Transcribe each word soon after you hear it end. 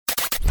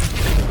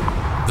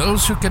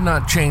Those who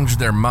cannot change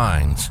their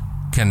minds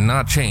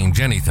cannot change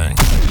anything.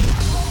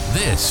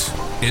 This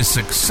is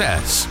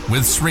Success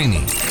with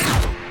Srini.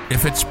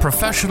 If it's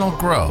professional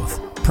growth,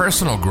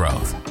 personal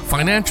growth,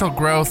 financial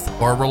growth,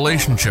 or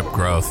relationship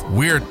growth,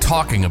 we're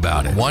talking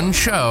about it. One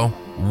show,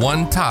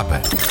 one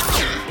topic.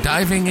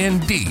 Diving in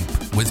deep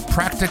with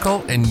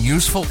practical and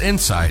useful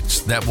insights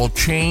that will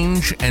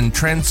change and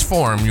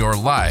transform your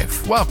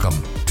life. Welcome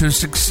to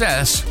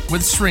Success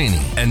with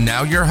Srini. And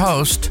now your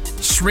host,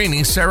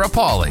 Srini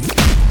Sarapalli.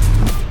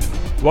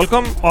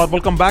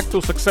 Welcome back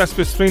to Success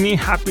with Srini.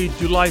 Happy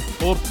July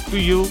 4th to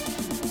you.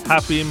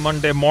 Happy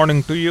Monday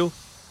morning to you.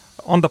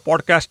 On the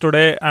podcast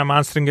today, I'm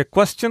answering a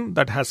question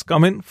that has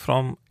come in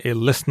from a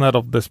listener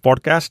of this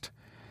podcast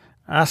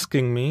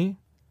asking me,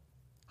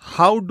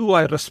 how do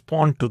I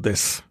respond to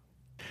this?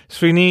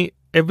 Srini,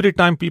 every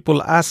time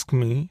people ask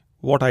me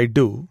what I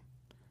do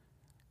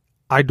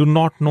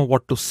not know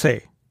what to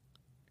say.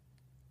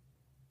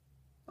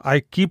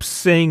 I keep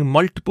saying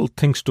multiple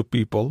things to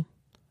people.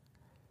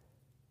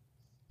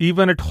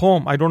 Even at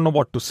home, I don't know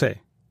what to say.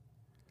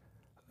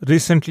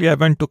 Recently, I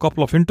went to a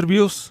couple of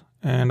interviews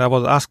and I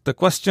was asked a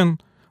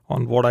question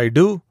on what I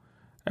do,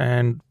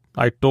 and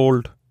I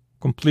told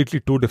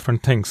completely two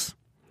different things.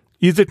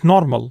 Is it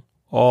normal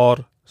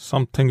or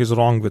something is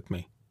wrong with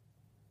me?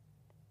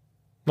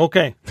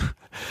 Okay.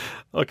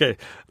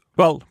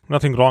 Well,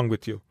 nothing wrong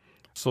with you.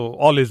 So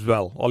all is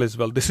well.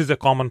 This is a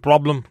common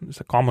problem. It's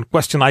a common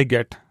question I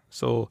get.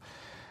 So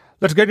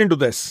let's get into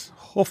this.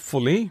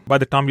 Hopefully, by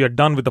the time we are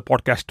done with the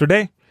podcast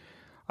today,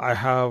 I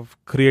have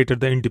created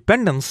the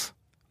independence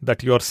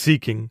that you are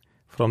seeking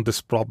from this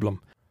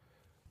problem.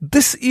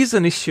 This is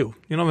an issue.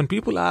 When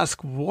people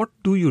ask, what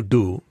do you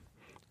do?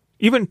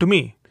 Even to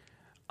me,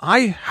 I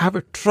have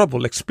a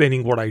trouble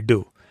explaining what I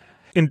do.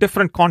 In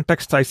different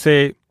contexts, I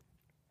say,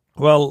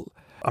 well,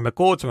 I'm a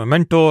coach, I'm a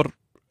mentor,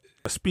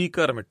 a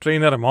speaker, I'm a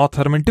trainer, I'm an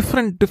author.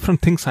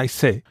 Different things I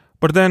say.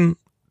 But then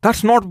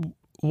that's not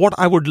what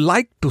I would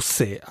like to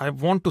say. I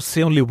want to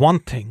say only one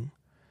thing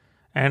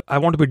and I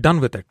want to be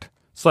done with it.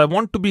 So I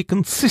want to be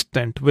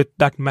consistent with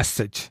that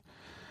message.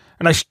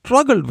 And I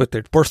struggled with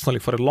it personally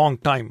for a long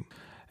time.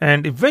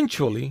 And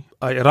eventually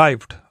I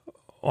arrived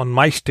on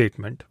my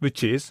statement,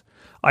 which is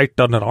I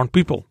turn around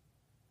people.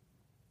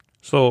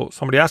 So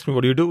somebody asked me,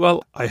 what do you do?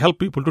 Well, I help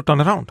people to turn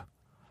around.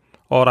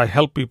 Or I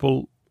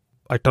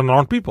turn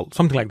around people,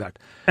 something like that.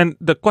 And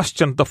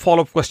the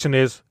follow-up question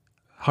is,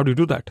 how do you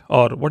do that?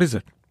 Or what is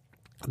it?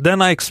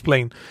 Then I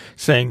explain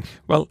saying,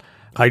 well,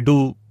 I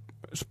do,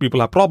 people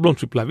have problems,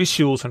 people have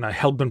issues, and I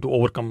help them to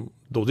overcome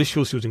those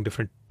issues using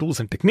different tools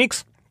and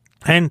techniques.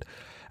 And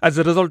as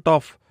a result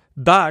of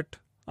that,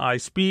 I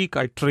speak,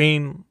 I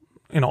train,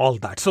 all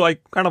that. So I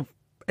kind of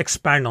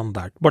expand on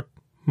that. But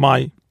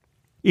my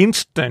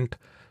instant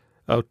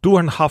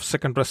 2.5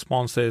 second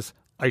response is,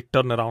 I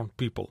turn around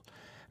people.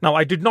 Now,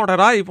 I did not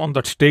arrive on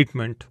that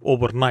statement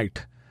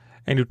overnight,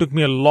 and it took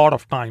me a lot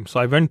of time.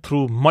 So I went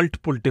through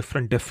multiple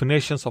different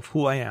definitions of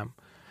who I am.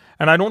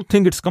 And I don't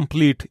think it's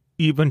complete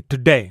even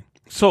today.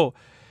 So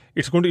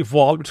it's going to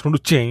evolve, it's going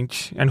to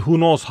change, and who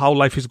knows how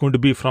life is going to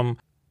be from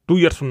 2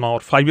 years from now or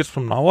 5 years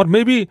from now, or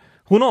maybe,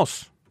 who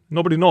knows?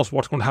 Nobody knows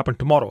what's going to happen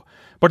tomorrow.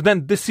 But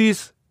then this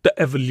is the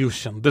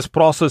evolution. This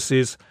process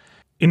is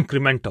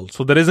incremental.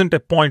 So there isn't a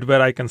point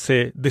where I can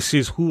say, this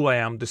is who I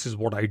am, this is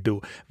what I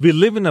do. We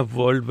live in a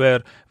world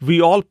where we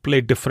all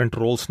play different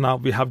roles now.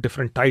 We have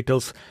different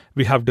titles,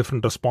 we have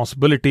different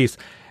responsibilities,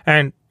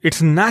 and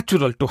it's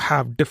natural to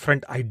have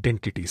different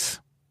identities.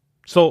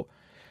 So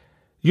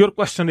your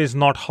question is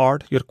not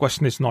hard, your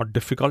question is not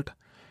difficult.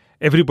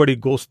 Everybody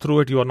goes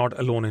through it, you are not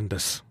alone in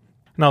this.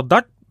 Now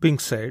that being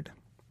said,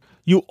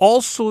 you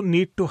also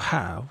need to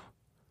have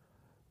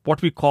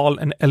what we call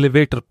an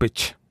elevator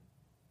pitch.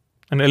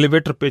 An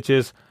elevator pitch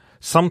is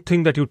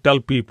something that you tell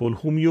people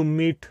whom you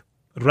meet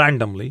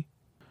randomly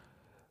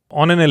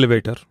on an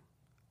elevator.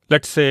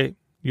 Let's say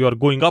you are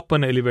going up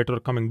an elevator,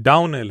 coming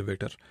down an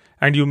elevator,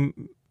 and you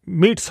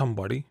meet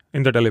somebody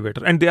in that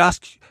elevator and they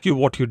ask you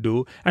what you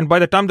do. And by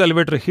the time the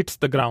elevator hits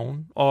the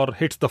ground or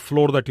hits the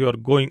floor that you are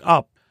going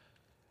up,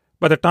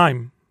 by the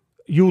time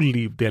you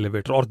leave the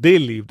elevator or they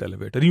leave the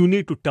elevator, you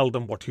need to tell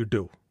them what you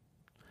do.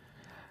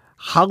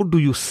 How do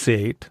you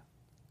say it?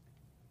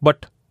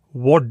 But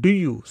what do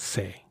you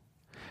say?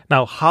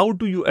 Now, how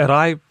do you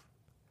arrive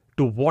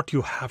to what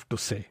you have to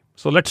say?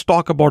 So let's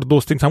talk about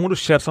those things. I'm going to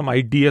share some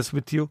ideas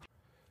with you.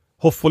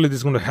 Hopefully this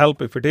is going to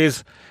help. If it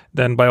is,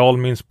 then by all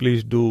means,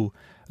 please do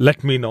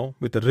let me know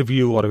with a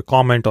review or a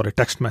comment or a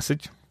text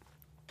message.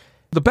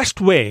 The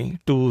best way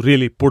to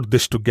really put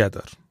this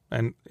together,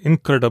 an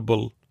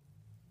incredible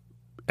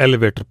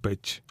elevator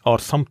pitch or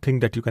something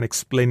that you can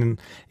explain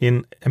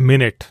in a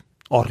minute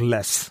or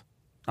less,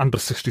 under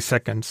 60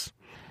 seconds,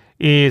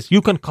 is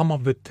you can come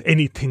up with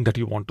anything that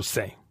you want to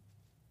say.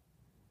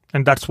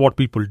 And that's what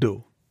people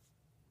do.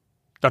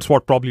 That's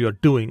what probably you're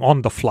doing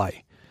on the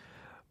fly.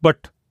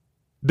 But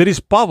there is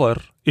power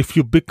if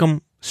you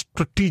become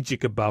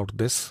strategic about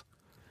this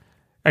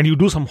and you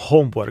do some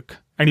homework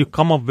and you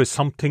come up with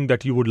something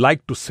that you would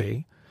like to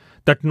say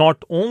that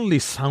not only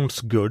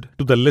sounds good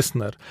to the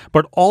listener,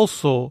 but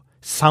also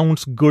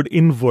sounds good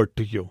inward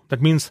to you.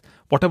 That means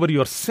whatever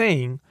you're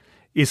saying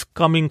is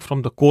coming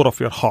from the core of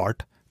your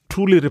heart,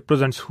 truly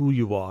represents who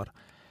you are,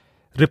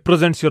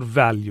 represents your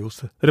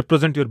values,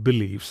 represent your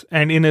beliefs,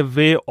 and in a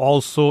way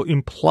also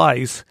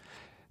implies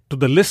to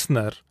the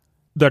listener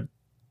that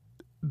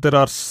there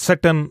are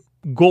certain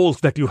goals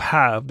that you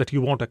have that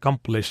you want to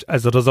accomplish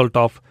as a result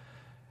of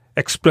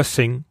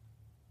expressing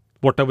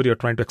whatever you're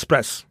trying to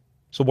express.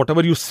 So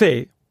whatever you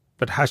say,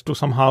 that has to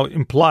somehow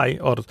imply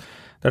or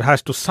that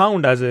has to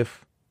sound as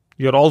if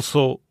you're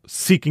also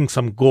seeking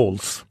some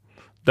goals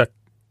that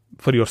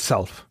for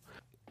yourself.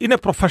 In a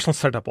professional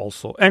setup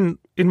also, and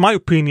in my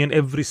opinion,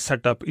 every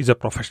setup is a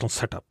professional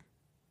setup.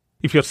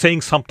 If you're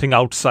saying something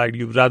outside,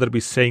 you'd rather be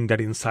saying that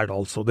inside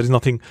also. There is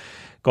nothing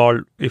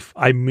called, if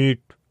I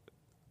meet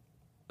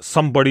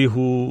somebody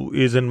who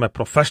is in my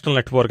professional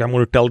network, I'm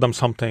going to tell them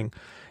something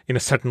in a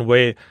certain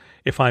way.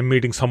 If I'm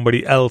meeting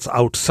somebody else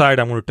outside,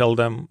 I'm going to tell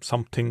them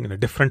something in a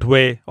different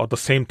way or the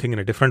same thing in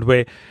a different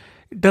way.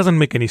 It doesn't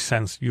make any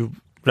sense. You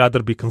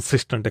rather be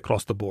consistent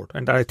across the board.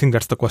 And I think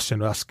that's the question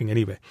you're asking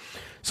anyway.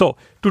 So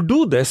to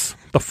do this,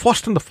 the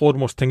first and the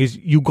foremost thing is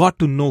you got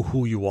to know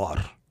who you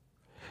are.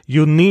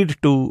 You need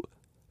to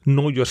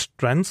know your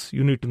strengths.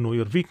 You need to know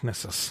your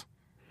weaknesses.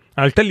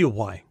 I'll tell you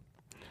why.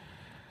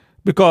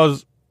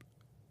 Because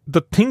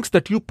the things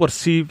that you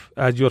perceive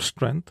as your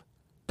strength,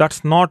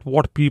 that's not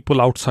what people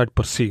outside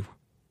perceive.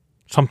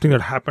 Something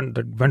that happened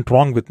that went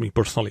wrong with me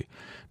personally.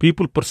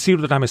 People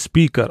perceive that I'm a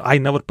speaker. I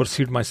never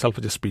perceived myself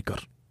as a speaker.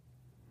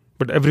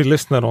 But every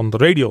listener on the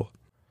radio,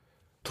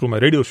 through my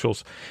radio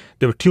shows,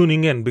 they were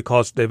tuning in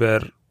because they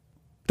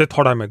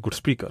thought I'm a good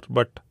speaker.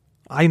 But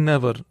I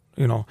never,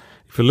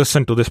 if you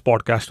listen to this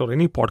podcast or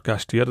any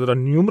podcast here, there are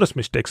numerous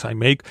mistakes I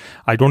make.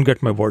 I don't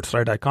get my words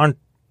right. I can't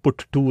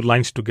put two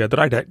lines together.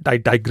 I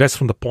digress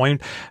from the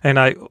point, and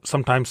I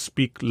sometimes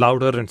speak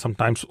louder and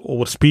sometimes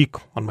overspeak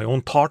on my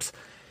own thoughts.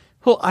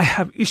 So I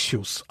have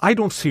issues. I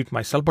don't see it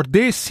myself, but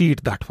they see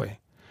it that way.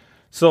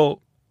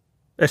 So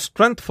a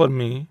strength for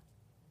me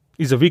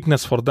is a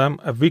weakness for them.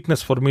 A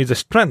weakness for me is a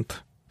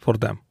strength for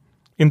them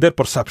in their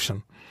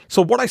perception.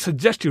 So what I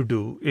suggest you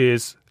do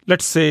is,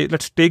 let's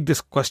take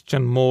this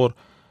question more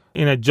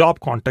in a job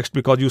context,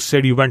 because you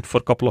said you went for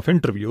a couple of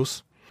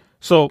interviews.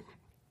 So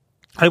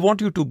I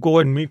want you to go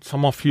and meet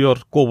some of your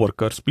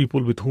co-workers,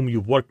 people with whom you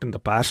worked in the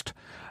past,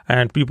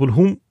 and people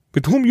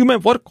with whom you may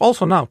work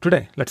also now,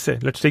 today. Let's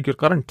take your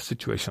current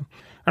situation.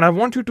 And I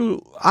want you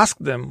to ask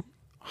them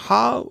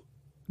how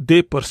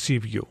they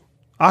perceive you.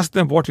 Ask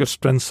them what your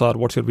strengths are,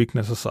 what your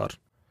weaknesses are.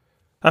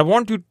 I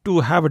want you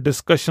to have a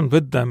discussion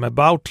with them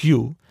about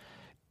you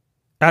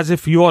as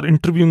if you are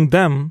interviewing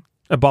them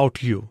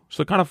about you.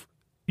 So kind of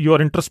you are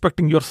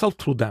introspecting yourself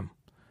through them.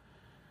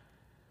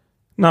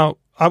 Now,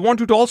 I want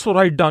you to also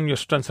write down your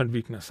strengths and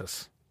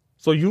weaknesses.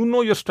 So you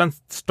know your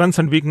strengths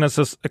and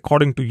weaknesses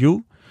according to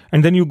you,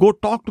 and then you go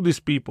talk to these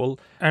people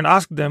and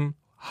ask them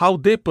how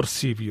they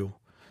perceive you.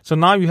 So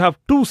now you have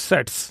two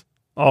sets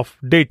of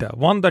data.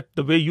 One that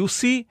the way you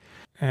see,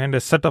 and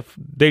a set of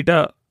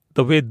data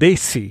the way they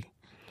see.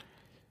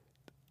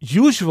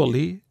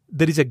 Usually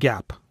there is a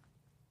gap.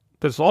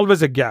 There's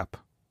always a gap.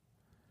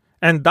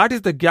 And that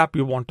is the gap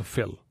you want to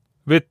fill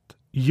with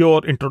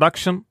your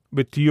introduction,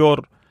 with your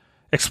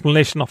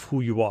explanation of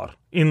who you are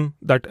in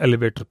that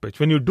elevator pitch.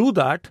 When you do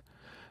that,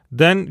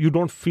 then you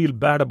don't feel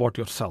bad about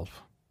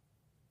yourself.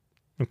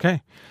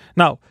 Okay?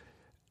 Now,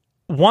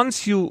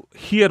 once you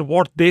hear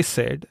what they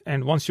said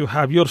and once you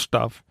have your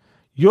stuff,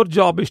 your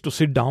job is to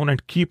sit down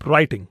and keep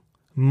writing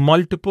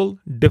multiple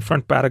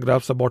different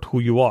paragraphs about who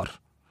you are.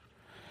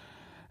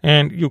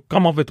 And you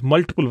come up with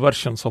multiple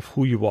versions of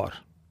who you are.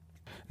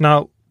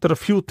 Now, there are a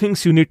few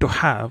things you need to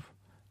have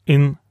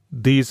in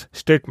these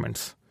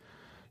statements.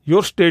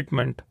 Your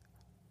statement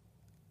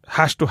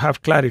has to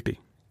have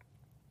clarity.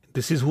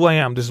 This is who I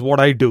am, this is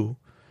what I do,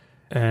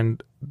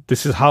 and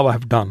this is how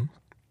I've done,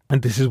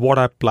 and this is what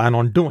I plan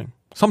on doing.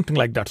 Something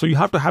like that. So you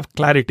have to have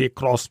clarity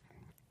across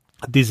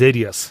these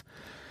areas.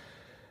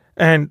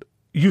 And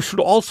you should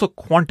also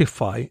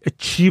quantify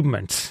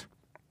achievements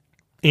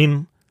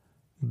in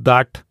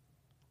that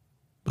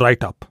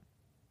write-up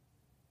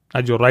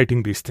as you're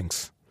writing these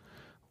things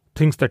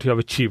that you have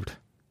achieved.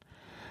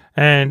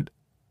 And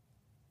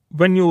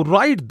when you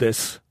write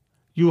this,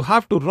 you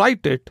have to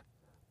write it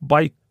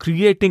by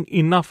creating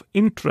enough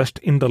interest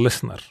in the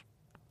listener.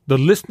 The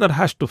listener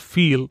has to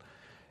feel,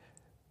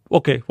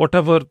 okay,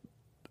 whatever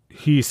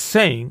he's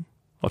saying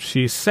or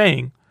she is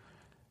saying,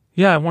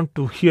 yeah, I want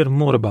to hear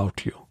more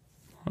about you.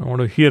 I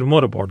want to hear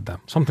more about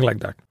them. Something like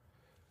that.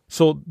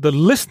 So the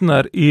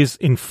listener is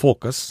in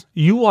focus.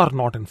 You are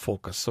not in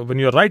focus. So when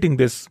you're writing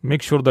this,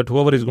 make sure that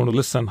whoever is going to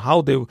listen,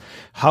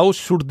 how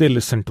should they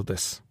listen to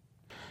this?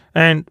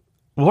 And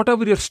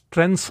whatever your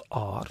strengths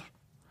are,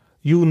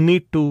 you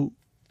need to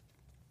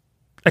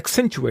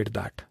accentuate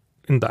that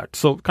in that.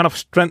 So kind of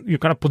strength, you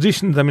kind of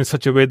position them in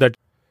such a way that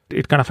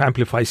it kind of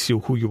amplifies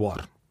who you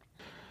are.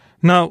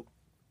 Now,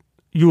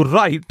 you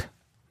write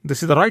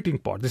This is the writing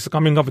part. This is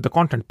coming up with the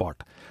content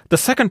part. The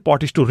second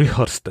part is to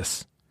rehearse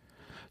this.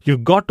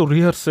 You've got to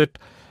rehearse it.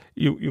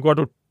 You got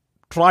to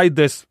try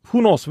this.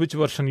 Who knows which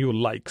version you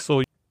like.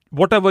 So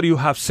whatever you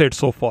have said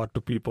so far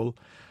to people,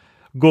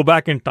 go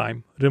back in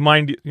time,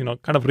 remind,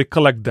 kind of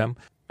recollect them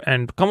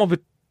and come up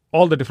with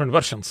all the different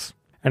versions.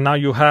 And now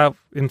you have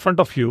in front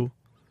of you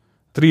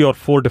 3 or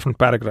 4 different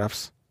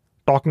paragraphs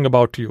talking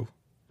about you.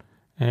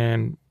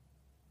 And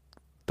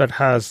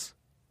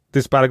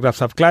these paragraphs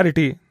have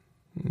clarity.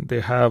 They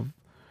have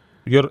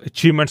your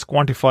achievements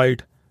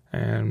quantified,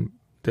 and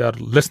they are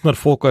listener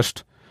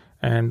focused,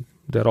 and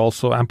they're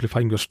also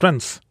amplifying your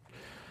strengths.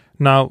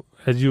 Now,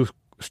 as you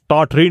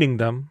start reading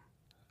them,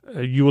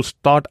 you will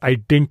start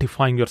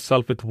identifying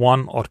yourself with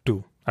 1 or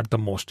 2 at the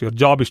most. Your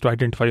job is to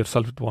identify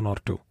yourself with 1 or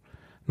 2,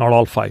 not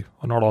all 5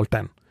 or not all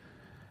 10.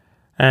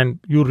 And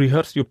you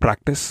rehearse, you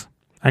practice,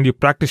 and you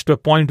practice to a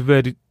point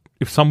where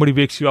if somebody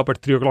wakes you up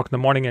at 3 o'clock in the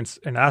morning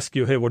and asks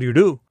you, hey, what do you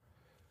do?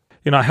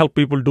 I help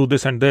people do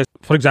this and this.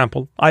 For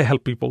example, I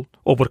help people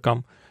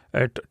overcome,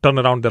 turn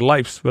around their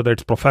lives, whether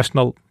it's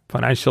professional,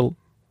 financial,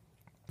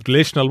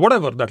 relational,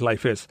 whatever that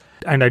life is.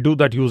 And I do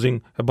that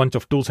using a bunch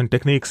of tools and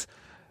techniques.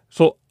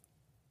 So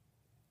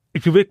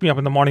if you wake me up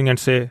in the morning and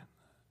say,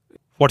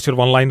 what's your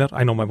one-liner?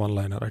 I know my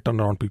one-liner. I turn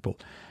around people.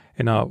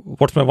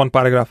 What's my one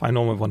paragraph? I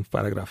know my one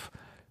paragraph.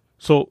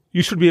 So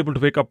you should be able to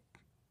wake up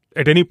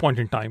at any point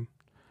in time,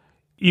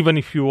 even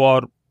if you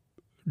are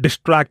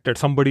distracted,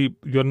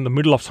 you're in the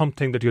middle of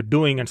something that you're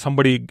doing and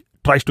somebody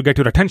tries to get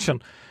your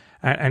attention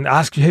and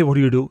ask you, hey, what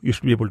do? You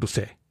should be able to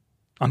say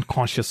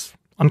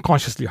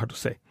unconsciously how to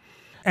say.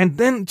 And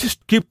then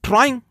just keep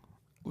trying.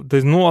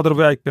 There's no other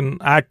way I can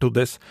add to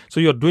this. So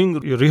you're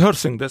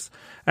rehearsing this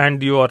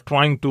and you are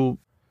trying to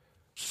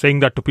saying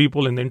that to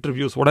people in the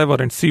interviews, whatever,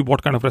 and see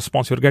what kind of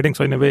response you're getting.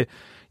 So in a way,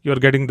 you're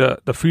getting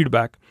the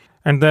feedback.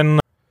 And then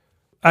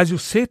as you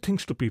say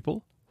things to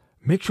people,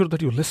 make sure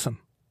that you listen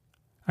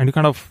and you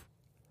kind of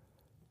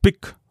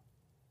pick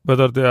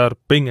whether they are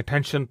paying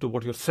attention to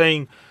what you're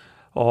saying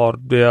or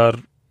they are,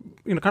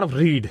 kind of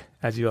read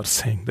as you are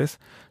saying this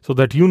so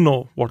that you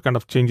know what kind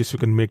of changes you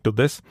can make to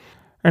this.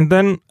 And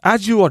then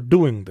as you are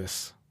doing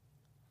this,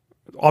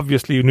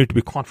 obviously you need to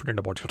be confident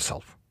about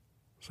yourself.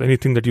 So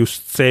anything that you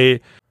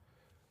say,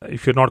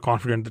 if you're not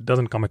confident, it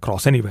doesn't come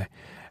across anyway.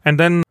 And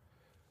then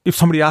if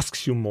somebody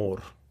asks you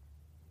more,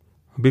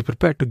 be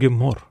prepared to give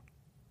more.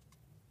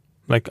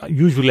 Like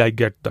usually I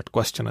get that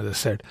question, as I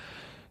said,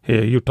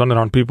 hey, you turn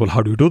around people,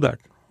 how do you do that?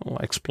 Well,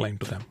 I explain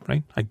to them,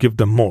 right? I give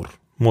them more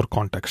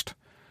context.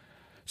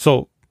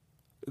 So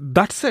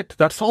that's it.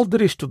 That's all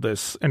there is to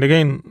this. And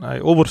again, I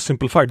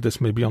oversimplified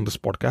this maybe on this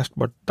podcast,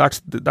 but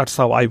that's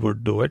how I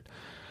would do it.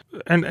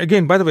 And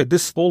again, by the way,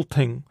 this whole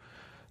thing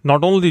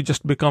not only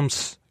just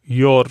becomes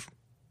your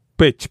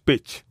pitch,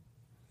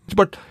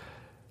 but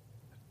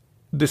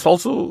this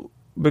also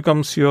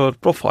becomes your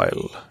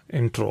profile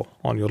intro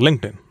on your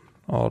LinkedIn,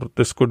 or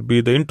this could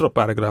be the intro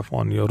paragraph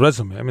on your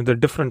resume. I mean, there are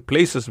different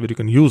places where you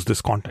can use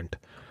this content.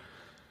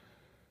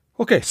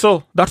 Okay,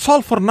 so that's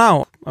all for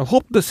now. I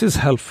hope this is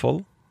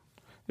helpful.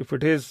 If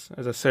it is,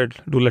 as I said,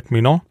 do let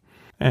me know.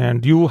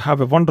 And you have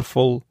a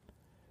wonderful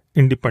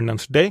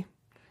Independence Day.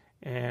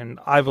 And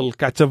I will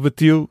catch up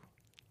with you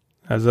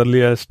as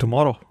early as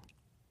tomorrow.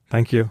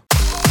 Thank you.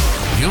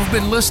 You've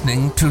been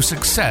listening to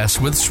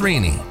Success with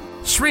Srini.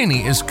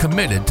 Srini is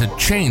committed to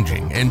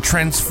changing and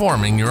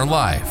transforming your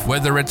life,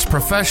 whether it's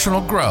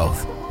professional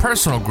growth,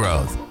 personal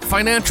growth,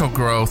 financial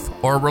growth,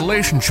 or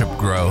relationship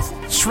growth.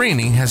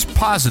 Srini has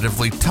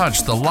positively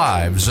touched the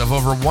lives of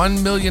over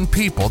 1 million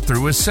people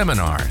through his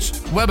seminars,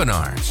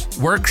 webinars,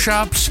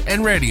 workshops,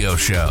 and radio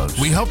shows.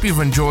 We hope you've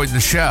enjoyed the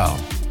show.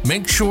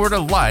 Make sure to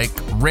like,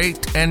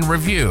 rate, and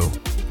review.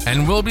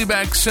 And we'll be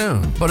back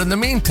soon. But in the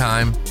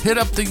meantime, hit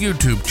up the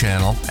YouTube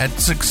channel at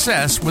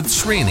Success with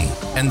Srini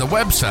and the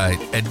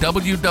website at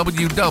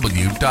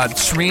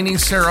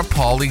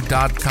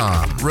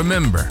www.srinisarapalli.com.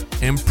 Remember,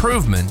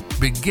 improvement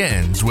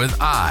begins with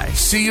I.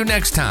 See you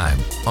next time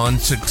on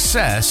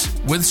Success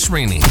with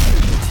Srini.